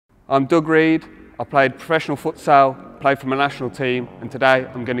I'm Doug Reed. I played professional futsal, played for my national team, and today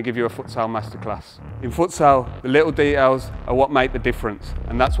I'm going to give you a futsal masterclass. In futsal, the little details are what make the difference,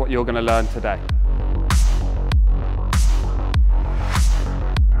 and that's what you're going to learn today.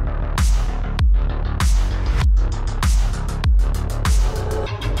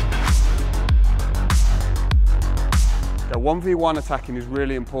 So 1v1 attacking is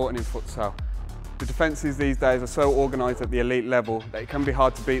really important in futsal. The defences these days are so organised at the elite level that it can be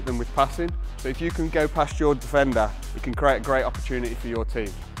hard to beat them with passing. So if you can go past your defender, it can create a great opportunity for your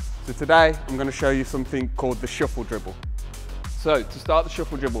team. So today I'm going to show you something called the shuffle dribble. So to start the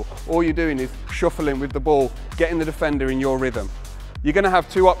shuffle dribble, all you're doing is shuffling with the ball, getting the defender in your rhythm. You're going to have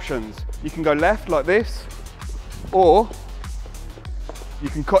two options. You can go left like this, or you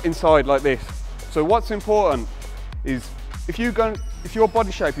can cut inside like this. So what's important is if your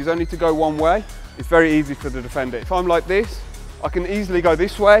body shape is only to go one way, it's very easy for the defender. If I'm like this, I can easily go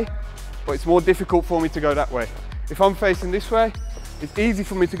this way, but it's more difficult for me to go that way. If I'm facing this way, it's easy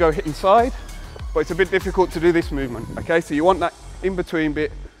for me to go inside, but it's a bit difficult to do this movement. Okay, so you want that in-between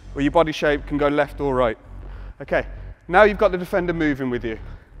bit where your body shape can go left or right. Okay, now you've got the defender moving with you.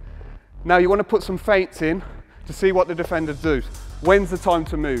 Now you want to put some feints in to see what the defender does. When's the time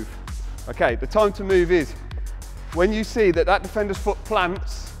to move? Okay, the time to move is when you see that that defender's foot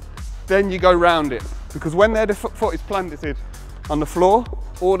plants, then you go round it. Because when their foot is planted on the floor,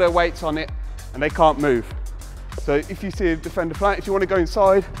 all their weight's on it and they can't move. So if you see a defender plant, if you want to go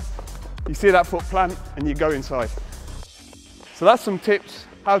inside, you see that foot plant and you go inside. So that's some tips,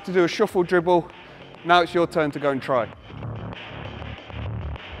 how to do a shuffle dribble. Now it's your turn to go and try.